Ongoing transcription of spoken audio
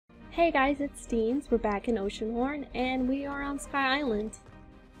Hey guys, it's Deans. We're back in Oceanhorn, and we are on Sky Island.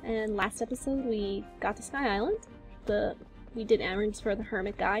 And last episode we got to Sky Island. We did errands for the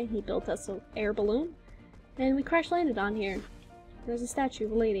hermit guy. He built us an air balloon, and we crash landed on here. There's a statue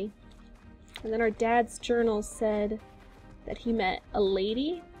of a lady. And then our dad's journal said that he met a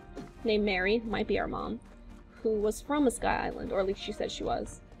lady named Mary, might be our mom, who was from a Sky Island, or at least she said she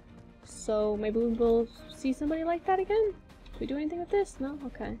was. So maybe we'll see somebody like that again? Did we do anything with this? No?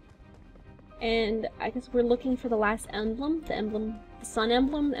 Okay. And I guess we're looking for the last emblem, the sun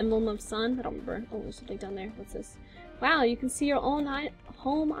emblem, the emblem of sun. I don't remember. Oh, there's something down there. What's this? Wow, you can see your own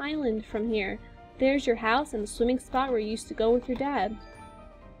home island from here. There's your house and the swimming spot where you used to go with your dad.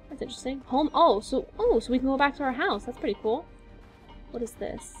 That's interesting. Home. So we can go back to our house. That's pretty cool. What is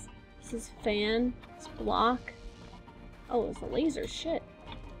this? This is fan. It's block. Oh, it's a laser. Shit.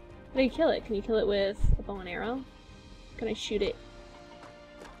 How do you kill it? Can you kill it with a bow and arrow? Can I shoot it?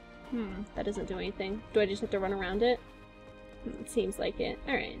 That doesn't do anything. Do I just have to run around it? It seems like it.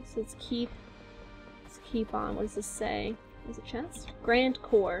 Alright, so let's keep on. What does this say? Is it chest? Grand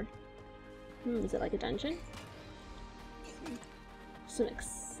Core. Is it like a dungeon? Some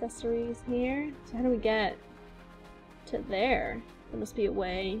accessories here. So how do we get to there? There must be a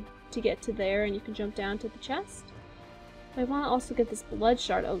way to get to there and you can jump down to the chest. I want to also get this blood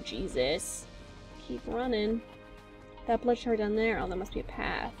shard. Oh, Jesus. Keep running. That blood shard down there. Oh, there must be a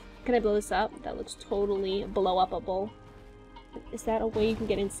path. Can I blow this up? That looks totally blow-upable. Is that a way you can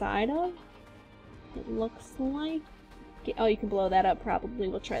get inside of? It looks like... Oh, you can blow that up probably.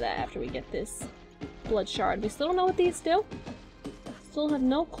 We'll try that after we get this blood shard. We still don't know what these do. Still have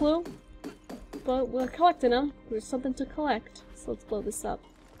no clue. But we're collecting them. There's something to collect. So let's blow this up.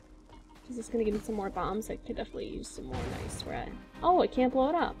 Is this gonna give me some more bombs? I could definitely use some more nice red. Oh, I can't blow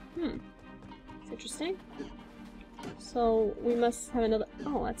it up. It's interesting. So we must have another...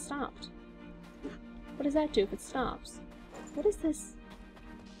 Oh, that stopped. What does that do if it stops? What is this?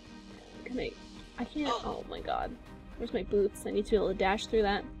 I can't... Oh my god. Where's my boots? I need to be able to dash through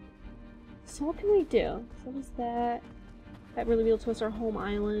that. So what can we do? So what is that? That reveals to us our home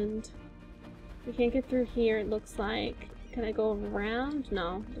island. We can't get through here, it looks like. Can I go around?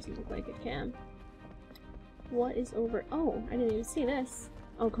 No, it doesn't look like it can. What is over... Oh, I didn't even see this.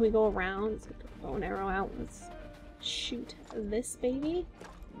 Oh, can we go around? Let's get the bow and arrow out. Let's shoot this baby.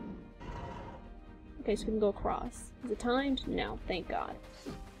 Okay, so we can go across. Is it timed? No, thank god.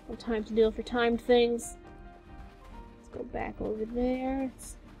 No time to deal for timed things. Let's go back over there.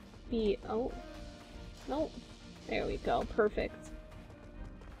 Let's be... Oh. Nope. There we go. Perfect.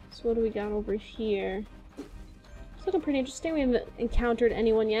 So what do we got over here? It's looking pretty interesting. We haven't encountered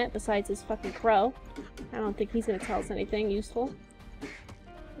anyone yet besides this fucking crow. I don't think he's gonna tell us anything useful.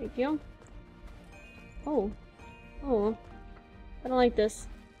 Thank you. Oh, I don't like this.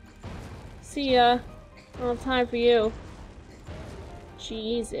 See ya. I don't have time for you.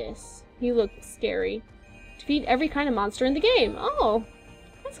 Jesus. You look scary. Defeat every kind of monster in the game. Oh,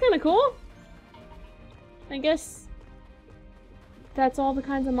 that's kind of cool. I guess that's all the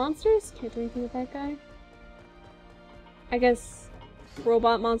kinds of monsters? Can't do anything with that guy. I guess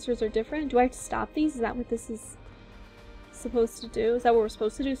robot monsters are different. Do I have to stop these? Is that what this is supposed to do? Is that what we're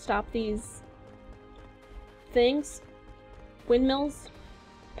supposed to do? Stop these things? Windmills?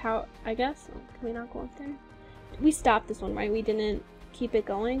 Power, I guess? Oh, can we not go up there? We stopped this one, right? We didn't keep it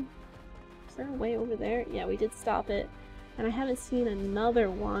going? Is there a way over there? Yeah, we did stop it. And I haven't seen another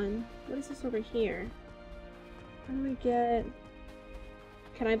one. What is this over here? How do we get...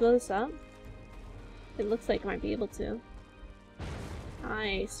 Can I blow this up? It looks like I might be able to.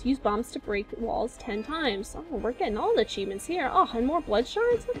 Nice. Use bombs to break walls 10 times. Oh, we're getting all the achievements here. Oh, and more blood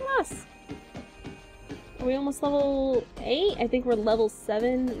shards? Look at us. Are we almost level 8? I think we're level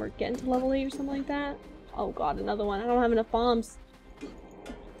 7. We're getting to level 8 or something like that. Oh god, another one. I don't have enough bombs.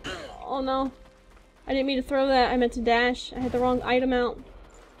 Oh no. I didn't mean to throw that. I meant to dash. I had the wrong item out.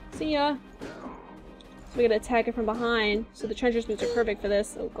 See ya. So we gotta attack it from behind. So the treasure boots are perfect for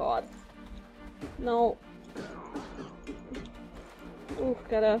this. Oh god. No. Oh,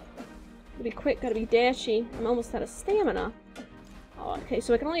 gotta be quick, gotta be dashy. I'm almost out of stamina. Oh, okay,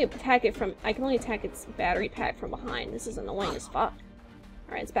 so I can only attack its battery pack from behind. This is annoying as fuck.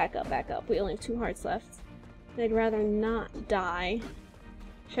 Alright, let's back up, back up. We only have 2 hearts left. And I'd rather not die.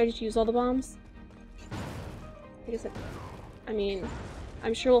 Should I just use all the bombs? I guess I mean,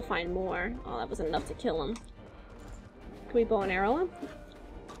 I'm sure we'll find more. Oh, that wasn't enough to kill him. Can we bow and arrow him?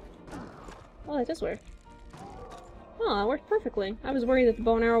 Oh, that does work. Oh, that worked perfectly. I was worried that the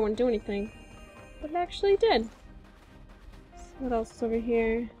bow and arrow wouldn't do anything. But it actually did. So what else is over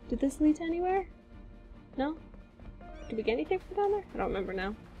here? Did this lead to anywhere? No? Did we get anything from down there? I don't remember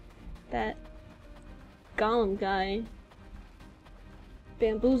now. That golem guy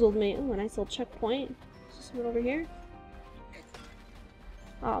bamboozled me. Oh, a nice little checkpoint. Is this one over here?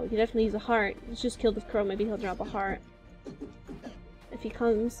 Oh, we can definitely use a heart. Let's just kill this crow. Maybe he'll drop a heart. If he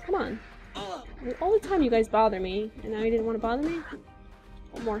comes. Come on. All the time you guys bother me, and now you didn't want to bother me?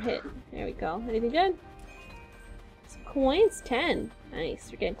 One more hit. There we go. Anything good? Some coins? 10. Nice.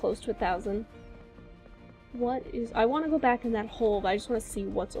 You're getting close to 1,000. What is... I want to go back in that hole, but I just want to see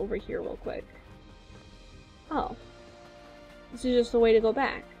what's over here real quick. Oh. This is just a way to go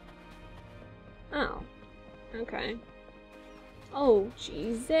back. Oh. Okay. Oh,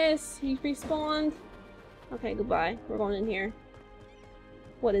 Jesus. He respawned. Okay, goodbye. We're going in here.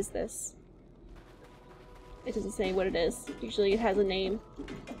 What is this? It doesn't say what it is. Usually it has a name.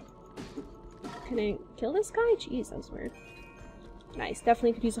 Can I kill this guy? Jeez, that was weird. Nice.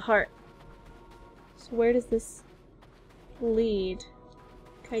 Definitely could use a heart. So where does this lead?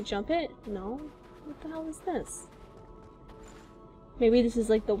 Can I jump it? No? What the hell is this? Maybe this is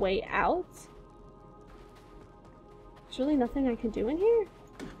like the way out? There's really nothing I can do in here?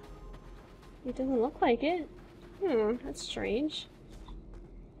 It doesn't look like it. That's strange.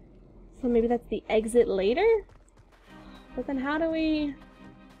 So maybe that's the exit later? But then how do we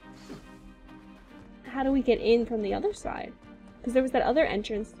get in from the other side? Because there was that other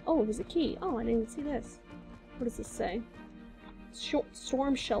entrance. Oh, there's a key. Oh, I didn't even see this. What does this say?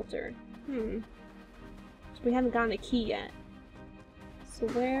 Storm shelter. So we haven't gotten a key yet. So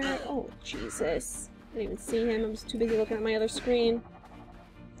where? Oh, Jesus. I didn't even see him. I'm just too busy looking at my other screen.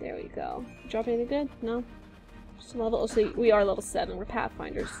 There we go. Drop anything good? No? Just a level. Oh, so we are level 7. We're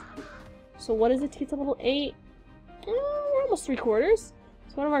Pathfinders. So what is it to get to level 8? We're almost 3/4.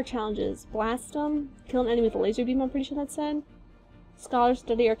 So one of our challenges. Blast them. Kill an enemy with a laser beam, I'm pretty sure that said. Scholars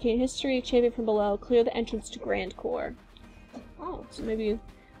study arcane history. Champion from below. Clear the entrance to Grand Core. Oh, so maybe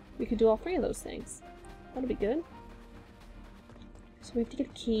we could do all 3 of those things. That'll be good. So we have to get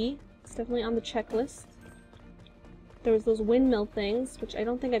a key. It's definitely on the checklist. There was those windmill things, which I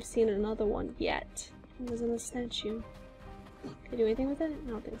don't think I've seen another one yet. It was in the statue. Can I do anything with it? I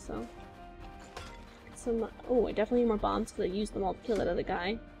don't think so. Some. Oh, I definitely need more bombs because I used them all to kill that other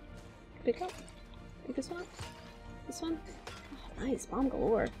guy. Pick up. Pick this one. This one. Oh, nice. Bomb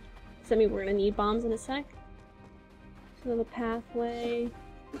galore. Does that mean we're gonna need bombs in a sec? So the pathway.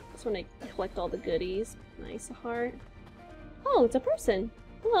 This one I collect all the goodies. Nice, a heart. Oh, it's a person.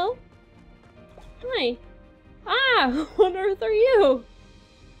 Hello. Hi. Ah, what on earth are you?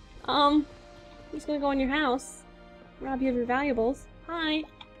 I'm just gonna go in your house. Rob you of your valuables. Hi.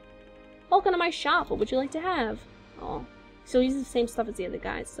 Welcome to my shop. What would you like to have? Oh, so he uses the same stuff as the other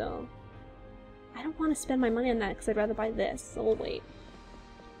guys, so I don't want to spend my money on that because I'd rather buy this. So we'll wait.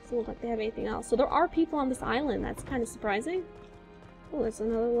 Doesn't look like they have anything else. So there are people on this island. That's kind of surprising. Oh, there's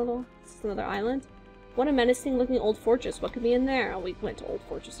another little. This is another island. What a menacing looking old fortress. What could be in there? Oh, we went to Old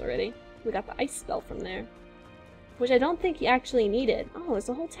Fortress already. We got the ice spell from there. Which I don't think he actually needed. Oh, there's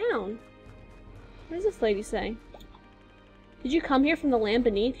a whole town. What does this lady say? Did you come here from the land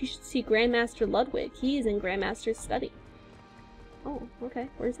beneath? You should see Grandmaster Ludwig. He is in Grandmaster's study. Oh, okay.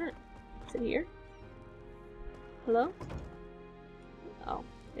 Where's that? Is it here? Hello? Oh,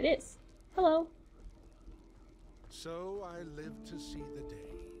 it is. Hello. So I lived to see the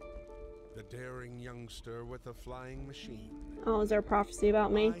day. The daring youngster with a flying machine. Oh, is there a prophecy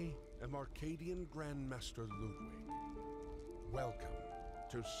about me? I am Arcadian Grandmaster Ludwig. Welcome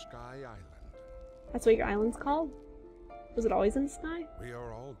to Sky Island. That's what your island's called? Was it always in the sky? We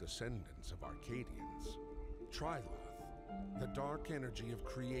are all descendants of Arcadians. Trilith, the dark energy of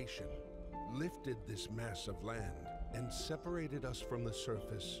creation, lifted this mass of land and separated us from the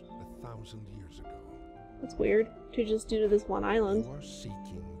surface 1,000 years ago. That's weird to just do to this one island. You are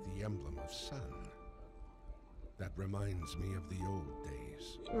seeking the emblem of sun. That reminds me of the old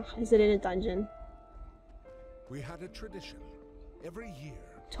days. Ugh, is it in a dungeon? We had a tradition. Every year,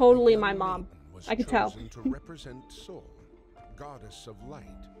 Totally my mom. I could tell. To represent Sol, goddess of light.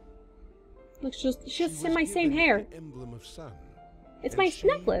 Look, she has my same hair. The emblem of sun. It's my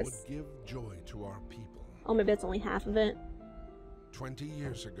necklace. Would give joy to our people. Oh, maybe that's only half of it. 20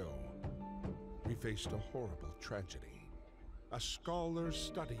 years ago, we faced a horrible tragedy. A scholar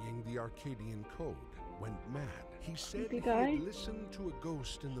studying the Arcadian code went mad. He said he had listened to a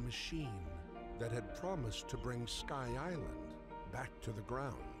ghost in the machine that had promised to bring Sky Island back to the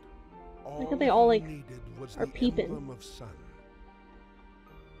ground. Look at they all like are peeping. Emblem of sun.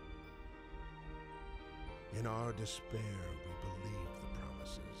 In our despair, we believed the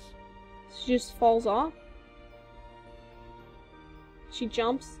promises. She just falls off. She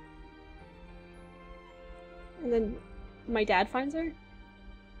jumps. And then my dad finds her.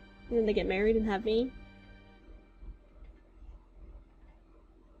 And then they get married and have me.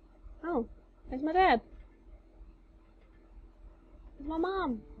 Oh, there's my dad. There's my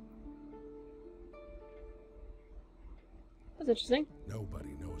mom. That's interesting. Nobody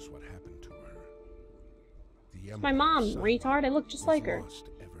knows what happened to her. The It's my mom, retard. I look just like her. Lost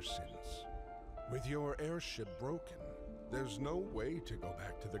ever since. With your airship broken, there's no way to go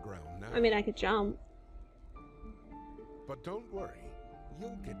back to the ground now. I mean, I could jump. But don't worry,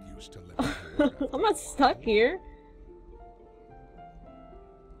 you'll get used to living here. I'm not stuck here.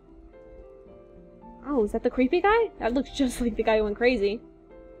 Oh, is that the creepy guy? That looks just like the guy who went crazy.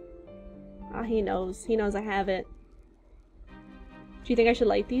 Ah, he knows. He knows I have it. Do you think I should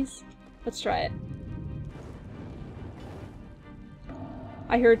light these? Let's try it.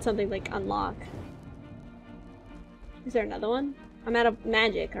 I heard something like unlock. Is there another one? I'm out of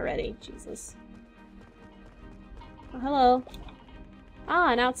magic already. Jesus. Oh, hello.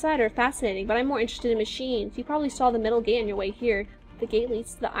 Ah, an outsider. Fascinating, but I'm more interested in machines. You probably saw the metal gate on your way here. The gate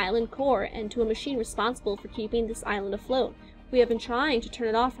leads to the island core and to a machine responsible for keeping this island afloat. We have been trying to turn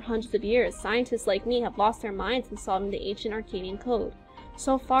it off for hundreds of years. Scientists like me have lost their minds in solving the ancient Arcanian code.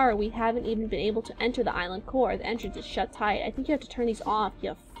 So far, we haven't even been able to enter the island core. The entrance is shut tight. I think you have to turn these off,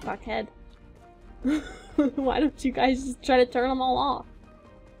 you fuckhead. Why don't you guys just try to turn them all off?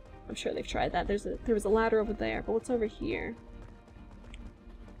 I'm sure they've tried that. There was a ladder over there, but what's over here?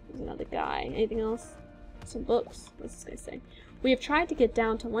 There's another guy. Anything else? Some books. What's this guy say? We have tried to get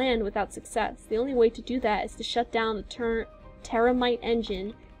down to land without success. The only way to do that is to shut down the Terramite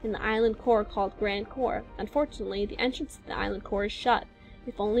engine in the island core called Grand Core. Unfortunately, the entrance to the island core is shut.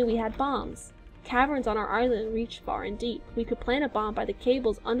 If only we had bombs. Caverns on our island reach far and deep. We could plant a bomb by the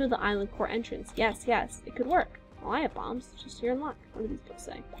cables under the island core entrance. Yes, yes, it could work. Well, I have bombs. Just your luck. What do these books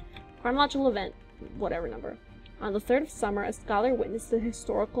say? Chronological event. Whatever number. On the 3rd of summer, a scholar witnessed a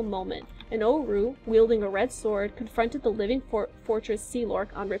historical moment. An Oru, wielding a red sword, confronted the living fortress Sealork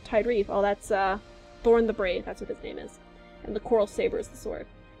on Riptide Reef. Oh, that's, Thorn the Brave. That's what his name is. And the Coral Saber is the sword.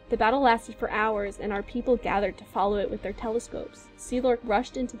 The battle lasted for hours, and our people gathered to follow it with their telescopes. Sealork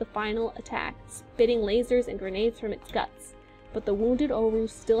rushed into the final attack, spitting lasers and grenades from its guts. But the wounded Oru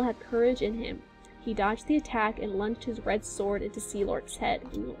still had courage in him. He dodged the attack and lunged his red sword into Sealork's head.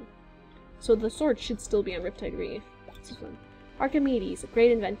 Ooh. So the sword should still be on Riptide Reef. Archimedes, a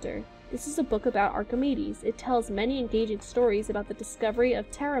great inventor. This is a book about Archimedes. It tells many engaging stories about the discovery of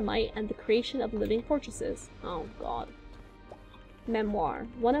Terramite and the creation of living fortresses. Oh, God. Memoir.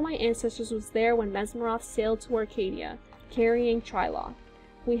 One of my ancestors was there when Mesmeroth sailed to Arcadia, carrying Trilok.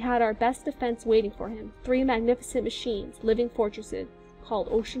 We had our best defense waiting for him. 3 magnificent machines, living fortresses, called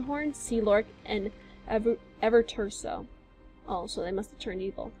Oceanhorn, Sealork, and Everturso. Oh, so they must have turned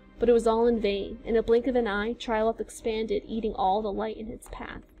evil. But it was all in vain. In a blink of an eye, Trilok expanded, eating all the light in its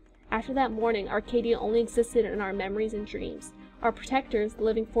path. After that morning, Arcadia only existed in our memories and dreams. Our protectors, the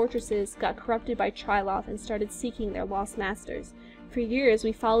living fortresses, got corrupted by Trilok and started seeking their lost masters. For years,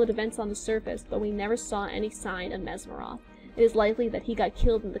 we followed events on the surface, but we never saw any sign of Mesmeroth. It is likely that he got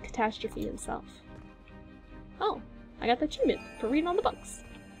killed in the catastrophe himself. Oh, I got the achievement for reading all the books.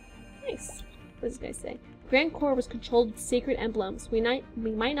 Nice. What does this guy say? Grand Core was controlled with sacred emblems. We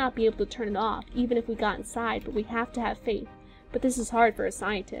might not be able to turn it off, even if we got inside, but we have to have faith. But this is hard for a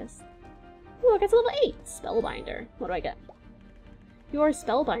scientist. Ooh, I got to level 8! Spellbinder. What do I get? You are a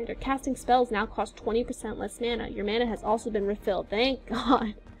Spellbinder. Casting spells now cost 20% less mana. Your mana has also been refilled. Thank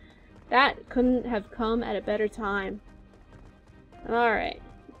God. That couldn't have come at a better time. Alright.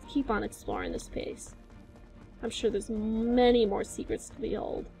 Let's keep on exploring this place. I'm sure there's many more secrets to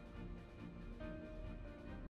behold.